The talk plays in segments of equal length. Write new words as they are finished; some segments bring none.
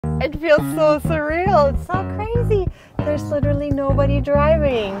It feels so surreal. It's so crazy. There's literally nobody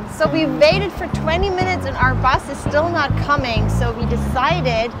driving. So we waited for 20 minutes and our bus is still not coming. So we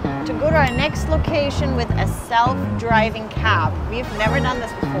decided to go to our next location with a self-driving cab. We've never done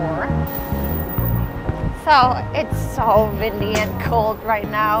this before. So it's so windy and cold right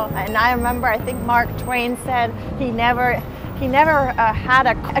now. And I remember, I think Mark Twain said he never had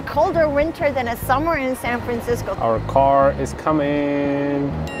a colder winter than a summer in San Francisco. Our car is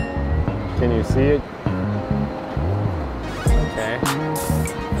coming. Can you see it? Okay.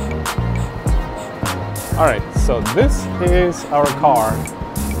 All right, so this is our car.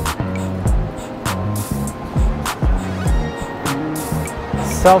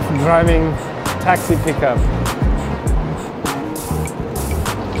 Self-driving taxi pickup.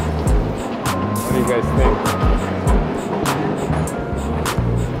 What do you guys think?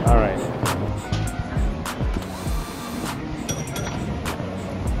 All right.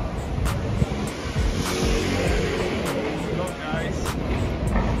 Hello, guys.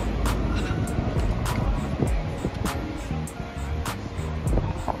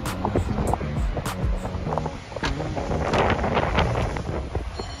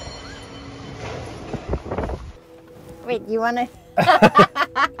 Wait, you wanna?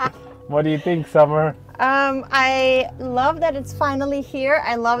 What do you think, Summer? I love that it's finally here.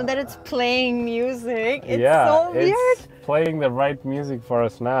 I love that it's playing music. It's so weird. It's playing the right music for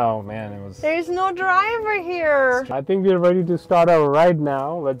us now, man. There's no driver here. I think we're ready to start our ride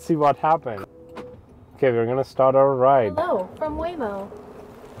now. Let's see what happens. Okay, we're gonna start our ride. Hello, from Waymo.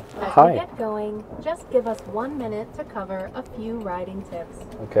 As Hi. we get going, just give us 1 minute to cover a few riding tips.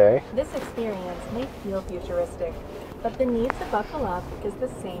 Okay. This experience may feel futuristic, but the need to buckle up is the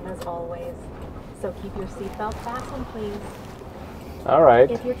same as always. So keep your seatbelt fastened, please. All right.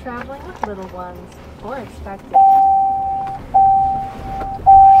 If you're traveling with little ones or expecting...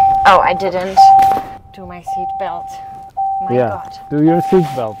 Oh, I didn't do my seatbelt. My God. Do your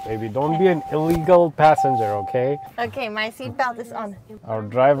seatbelt, baby. Don't be an illegal passenger, okay? Okay, my seatbelt is on. Our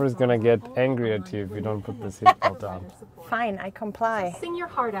driver is gonna get angry at you if you don't put the seatbelt on. Fine, I comply. Sing your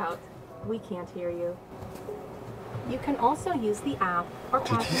heart out. We can't hear you. You can also use the app or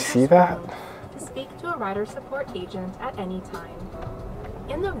passenger see that? phone to speak to a rider support agent at any time.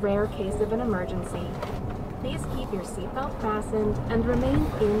 In the rare case of an emergency, please keep your seatbelt fastened and remain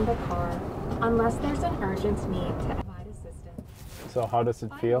in the car unless there's an urgent need to provide assistance. So how does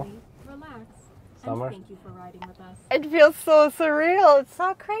it feel? Finally, relax. Summer? And thank you for riding with us. It feels so surreal. It's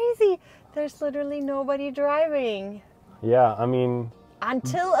so crazy. There's literally nobody driving. Yeah, I mean...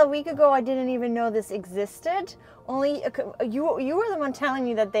 Until a week ago, I didn't even know this existed. Only you were the one telling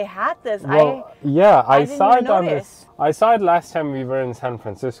me that they had this. Well, yeah, I didn't saw even it on notice. this. I saw it last time we were in San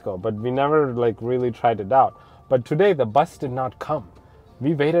Francisco, but we never like really tried it out. But today the bus did not come.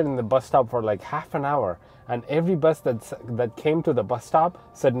 We waited in the bus stop for like half an hour, and every bus that came to the bus stop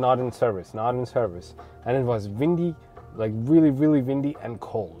said not in service, not in service. And it was windy, like really, really windy and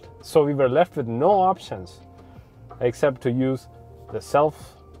cold. So we were left with no options except to use the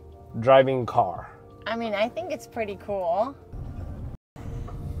self-driving car. I mean, I think it's pretty cool.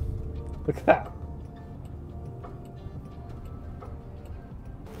 Look at that.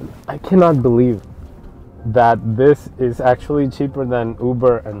 I cannot believe that this is actually cheaper than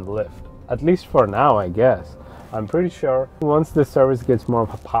Uber and Lyft. At least for now, I guess. I'm pretty sure once this service gets more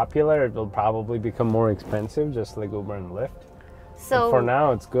popular, it will probably become more expensive, just like Uber and Lyft. So But for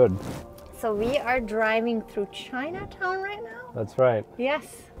now, it's good. So we are driving through Chinatown right now? That's right.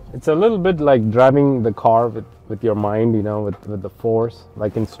 Yes. It's a little bit like driving the car with your mind, you know, with the Force,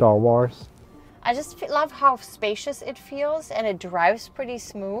 like in Star Wars. I just love how spacious it feels, and it drives pretty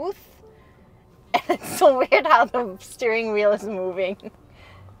smooth. And it's so weird how the steering wheel is moving.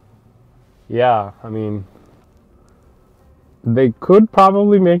 Yeah, I mean, they could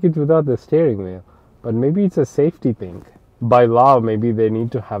probably make it without the steering wheel, but maybe it's a safety thing. By law, maybe they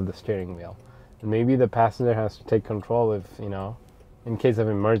need to have the steering wheel. And maybe the passenger has to take control if, you know, in case of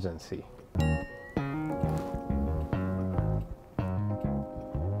emergency.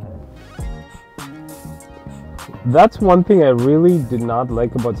 That's one thing I really did not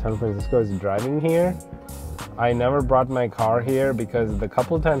like about San Francisco is driving here. I never brought my car here because the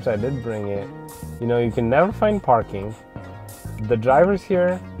couple of times I did bring it, you know, you can never find parking. The drivers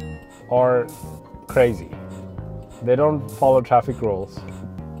here are crazy. They don't follow traffic rules.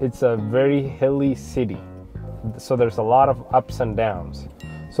 It's a very hilly city, so there's a lot of ups and downs.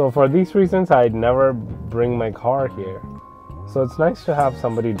 So for these reasons, I'd never bring my car here. So it's nice to have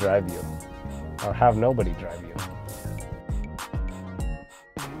somebody drive you, or have nobody drive you.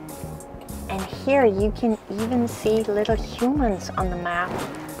 And here you can even see little humans on the map.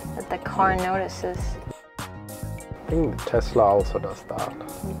 the car notices. I think Tesla also does that.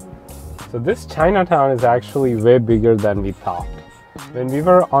 So this Chinatown is actually way bigger than we thought. When we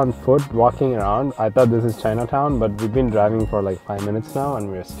were on foot walking around, I thought this is Chinatown, but we've been driving for like 5 minutes now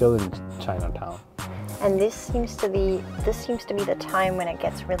and we're still in Chinatown. And this seems to be the time when it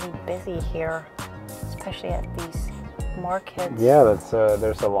gets really busy here, especially at these markets. Yeah,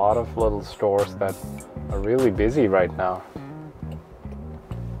 there's a lot of little stores that are really busy right now.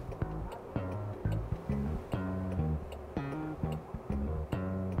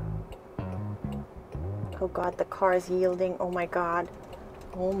 Oh God, the car is yielding. Oh my God.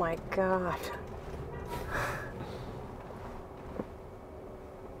 Oh my God.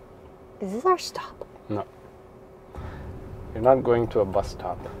 Is this our stop? No. You're not going to a bus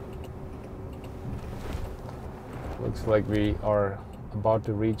stop. Looks like we are about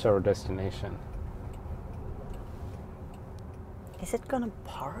to reach our destination. Is it gonna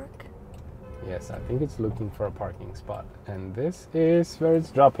park? Yes, I think it's looking for a parking spot. And this is where it's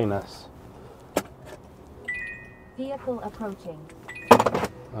dropping us. Vehicle approaching.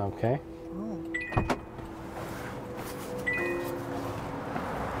 Okay. Oh.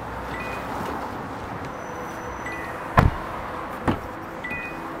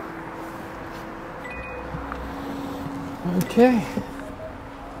 Okay.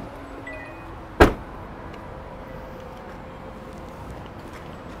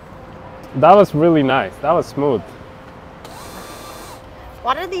 That was really nice. That was smooth.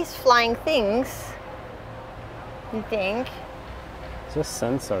 What are these flying things? You think? Just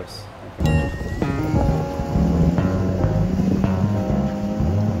sensors, I think.